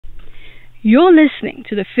You're listening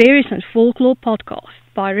to the Faeries and Folklore podcast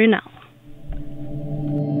by Ronel.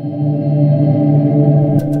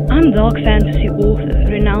 I'm dark fantasy author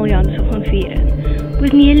Ronel Janse van Vuuren.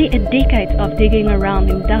 With nearly a decade of digging around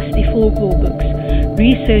in dusty folklore books,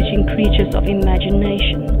 researching creatures of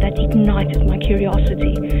imagination that ignited my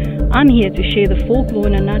curiosity, I'm here to share the folklore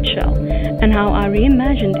in a nutshell and how I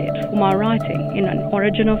reimagined it for my writing in An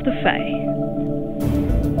Origin of the Fae.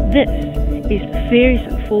 This is the Faeries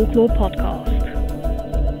and Folklore podcast.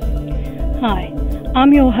 Hi,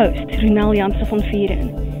 I'm your host, Ronel Janse van Vuuren.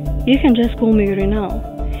 You can just call me Ronel.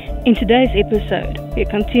 In today's episode, we're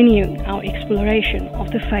continuing our exploration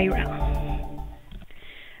of the Fae realm.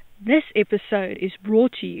 This episode is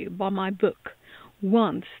brought to you by my book,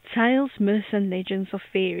 Once, Tales, Myths and Legends of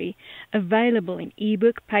Faerie, available in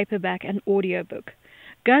ebook, paperback and audiobook.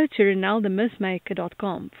 Go to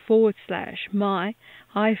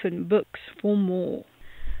ronelthemythmaker.com/my-books for more.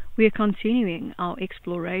 We are continuing our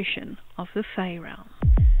exploration of the Fae realm.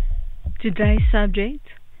 Today's subject,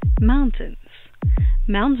 mountains.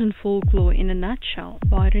 Mountain folklore in a nutshell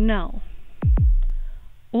by Ronel.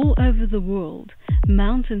 All over the world,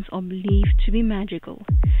 mountains are believed to be magical.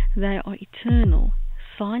 They are eternal,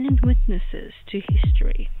 silent witnesses to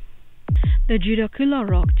history. The Judakula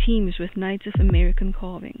rock teems with Native American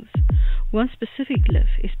carvings. One specific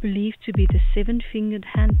glyph is believed to be the seven-fingered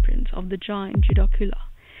handprint of the giant Judakula,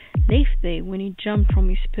 left there when he jumped from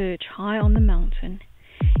his perch high on the mountain.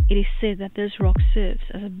 It is said that this rock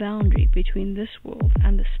serves as a boundary between this world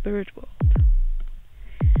and the spirit world.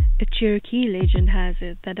 A Cherokee legend has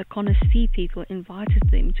it that the Conestee people invited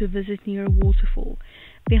them to visit near a waterfall,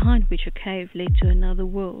 behind which a cave led to another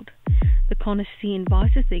world. The Conestee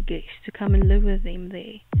invited their guests to come and live with them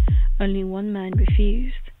there. Only one man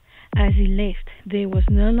refused. As he left, there was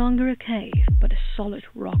no longer a cave, but a solid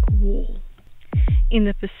rock wall. In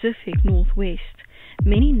the Pacific Northwest,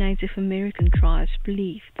 many Native American tribes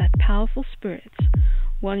believe that powerful spirits,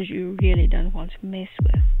 ones you really don't want to mess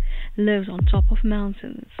with, live on top of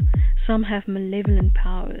mountains. Some have malevolent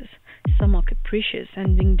powers, some are capricious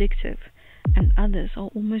and vindictive, and others are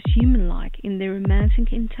almost human-like in their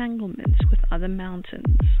romantic entanglements with other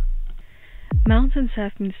mountains. Mountains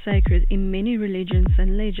have been sacred in many religions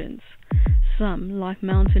and legends. Some, like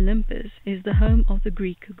Mount Olympus, is the home of the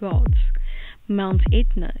Greek gods. Mount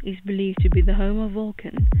Etna is believed to be the home of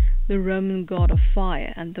Vulcan, the Roman god of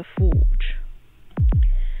fire and the forge.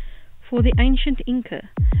 For the ancient Inca,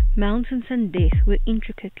 mountains and death were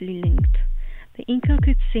intricately linked. The Inca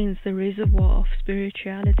could sense the reservoir of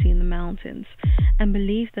spirituality in the mountains and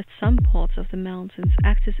believed that some parts of the mountains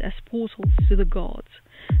acted as portals to the gods,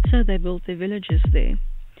 so they built their villages there.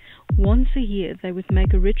 Once a year they would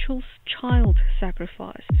make a ritual child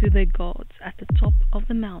sacrifice to their gods at the top of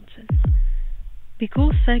the mountain.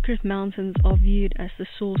 Because sacred mountains are viewed as the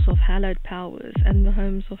source of hallowed powers and the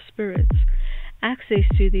homes of spirits, access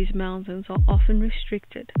to these mountains are often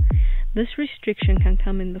restricted. This restriction can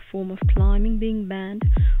come in the form of climbing being banned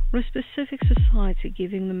or a specific society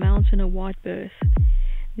giving the mountain a white berth.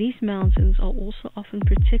 These mountains are also often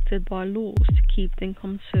protected by laws to keep them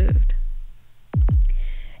conserved.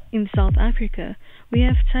 In South Africa, we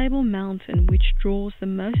have Table Mountain, which draws the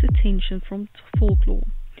most attention from folklore.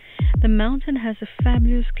 The mountain has a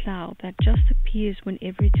fabulous cloud that just appears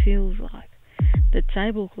whenever it feels like. The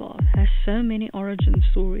tablecloth has so many origin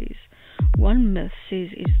stories. One myth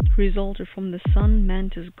says it resulted from the sun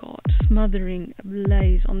mantis god smothering a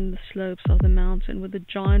blaze on the slopes of the mountain with a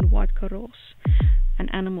giant white kaross, an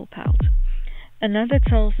animal pelt. Another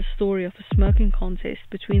tells the story of a smoking contest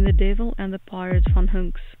between the devil and the pirates van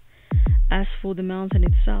Hunks. As for the mountain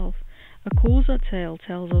itself, a Xhosa tale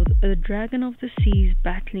tells of a dragon of the seas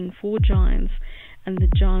battling 4 giants, and the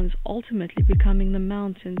giants ultimately becoming the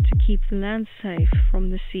mountain to keep the land safe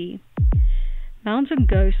from the sea. Mountain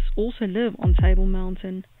ghosts also live on Table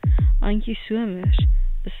Mountain. Antjie Somers,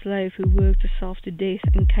 a slave who worked herself to death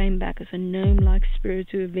and came back as a gnome-like spirit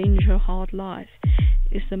to avenge her hard life,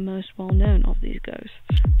 is the most well-known of these ghosts.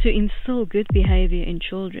 To instill good behavior in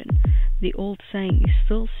children, the old saying is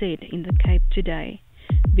still said in the Cape today: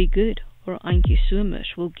 "Be good, or Antjie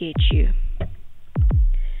Somers will get you."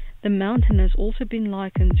 The mountain has also been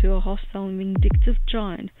likened to a hostile and vindictive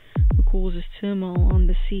giant who causes turmoil on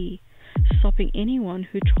the sea, stopping anyone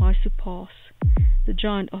who tries to pass. The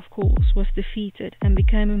giant, of course, was defeated and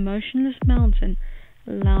became a motionless mountain,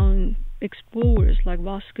 allowing explorers like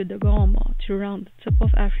Vasco da Gama to round the tip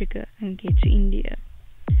of Africa and get to India.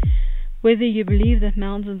 Whether you believe that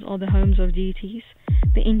mountains are the homes of deities,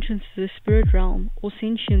 the entrance to the spirit realm, or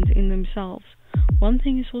sentient in themselves, one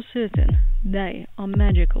thing is for certain, they are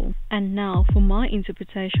magical. And now for my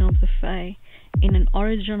interpretation of the Fae in an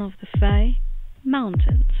origin of the Fae,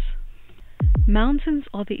 mountains. Mountains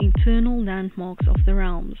are the internal landmarks of the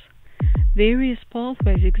realms. Various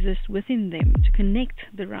pathways exist within them to connect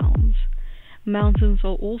the realms. Mountains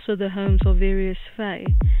are also the homes of various Fae,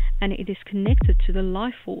 and it is connected to the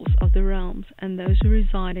life force of the realms and those who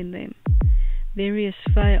reside in them. Various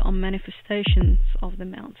Fae are manifestations of the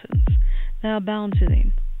mountains. They are bound to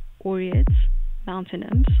them. Oreads, mountain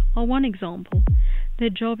imps, are one example. Their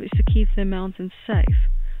job is to keep their mountains safe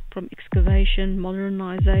from excavation,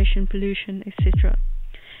 modernization, pollution, etc.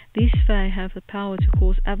 These Fae have the power to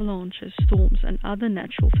cause avalanches, storms, and other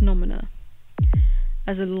natural phenomena.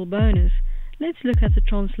 As a little bonus, let's look at the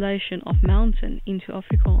translation of mountain into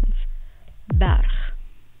Afrikaans, berg.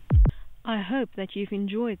 I hope that you've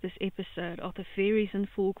enjoyed this episode of the Faeries and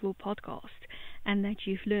Folklore podcast and that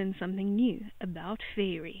you've learned something new about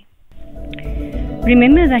fairy.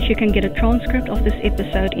 Remember that you can get a transcript of this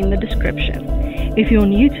episode in the description. If you're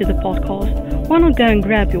new to the podcast, why not go and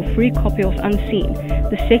grab your free copy of Unseen,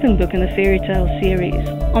 the second book in the fairy tale series,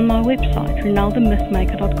 on my website,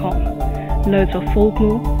 ronelthemythmaker.com. Loads of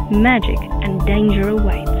folklore, magic, and danger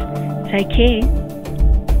awaits. Take care.